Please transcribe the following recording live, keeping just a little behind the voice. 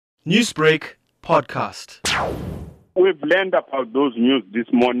Newsbreak Podcast. We've learned about those news this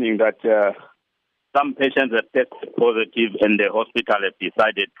morning that some patients have tested positive and the hospital have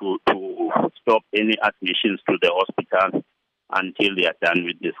decided to stop any admissions to the hospital until they are done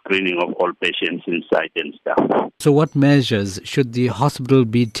with the screening of all patients inside and stuff. So what measures should the hospital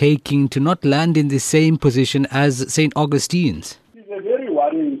be taking to not land in the same position as St. Augustine's? It's a very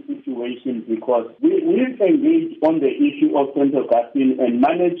worrying situation because we've engaged on the issue of St. Augustine, and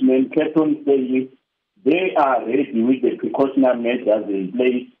management kept on saying they are ready with the precautionary measures in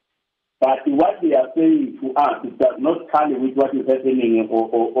place. But what they are saying to us does not tally with what is happening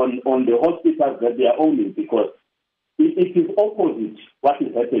on the hospitals that they are owning, because it is opposite what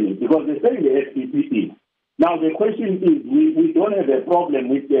is happening, because they say they have PPE. Now the question is, we don't have a problem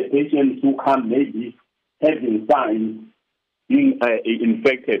with the patients who come maybe having signs being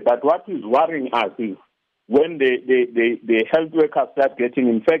infected, but what is worrying us is when the health workers start getting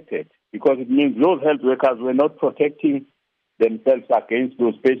infected, because it means those health workers were not protecting themselves against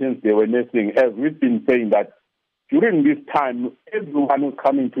those patients they were nursing. As we've been saying that during this time, everyone who's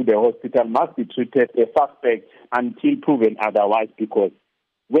coming to the hospital must be treated a suspect until proven otherwise, because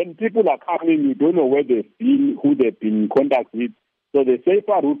when people are coming, you don't know where they've been, who they've been in contact with. So the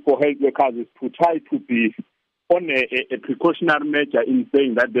safer route for health workers is to try to be on a precautionary measure in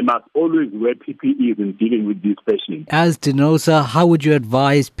saying that they must always wear PPEs in dealing with these patients. As DENOSA, how would you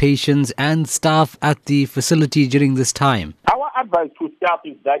advise patients and staff at the facility during this time? Our advice to staff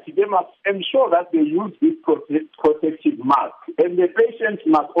is that they must ensure that they use this protective mask. And the patients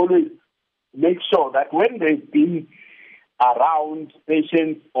must always make sure that when they've been around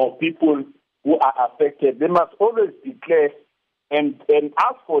patients or people who are affected, they must always declare and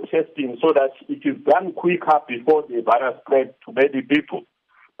ask for testing so that it is done quicker before the virus spreads to many people.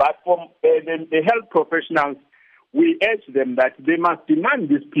 But from the health professionals, we urge them that they must demand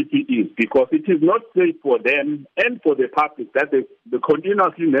these PPEs, because it is not safe for them and for the public that they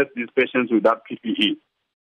continuously nurse these patients without PPE.